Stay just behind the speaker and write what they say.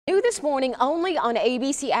New this morning only on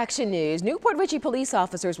ABC Action News, new Port Richey police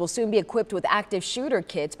officers will soon be equipped with active shooter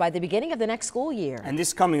kits by the beginning of the next school year. And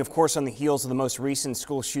this coming, of course, on the heels of the most recent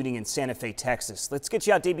school shooting in Santa Fe, Texas. Let's get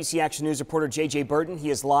you out to ABC Action News reporter J.J. Burton. He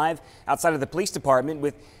is live outside of the police department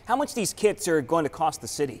with how much these kits are going to cost the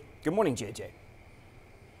city. Good morning, J.J.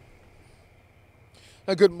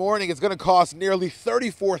 Good morning. It's going to cost nearly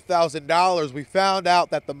 $34,000. We found out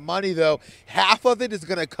that the money, though, half of it is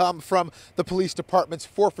going to come from the police department's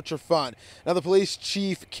forfeiture fund. Now, the police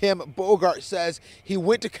chief, Kim Bogart, says he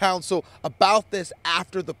went to council about this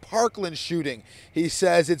after the Parkland shooting. He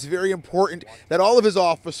says it's very important that all of his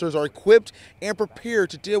officers are equipped and prepared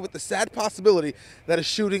to deal with the sad possibility that a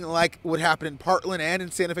shooting like what happened in Parkland and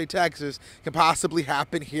in Santa Fe, Texas, can possibly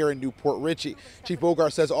happen here in New Port Richey. Chief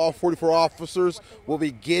Bogart says all 44 officers will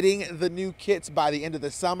be getting the new kits by the end of the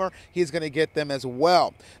summer. He's going to get them as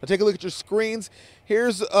well. Now take a look at your screens.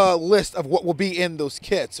 Here's a list of what will be in those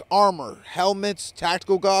kits: armor, helmets,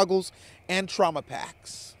 tactical goggles, and trauma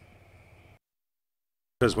packs.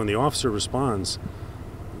 Because when the officer responds,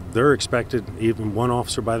 they're expected, even one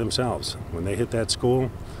officer by themselves, when they hit that school,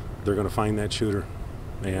 they're going to find that shooter.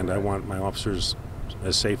 And I want my officers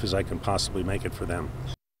as safe as I can possibly make it for them.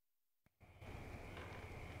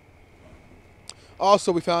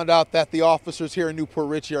 Also, we found out that the officers here in New Port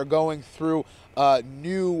Richey are going through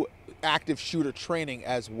new active shooter training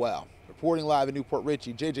as well. Reporting live in New Port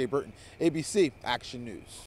Richey, J.J. Burton, ABC Action News.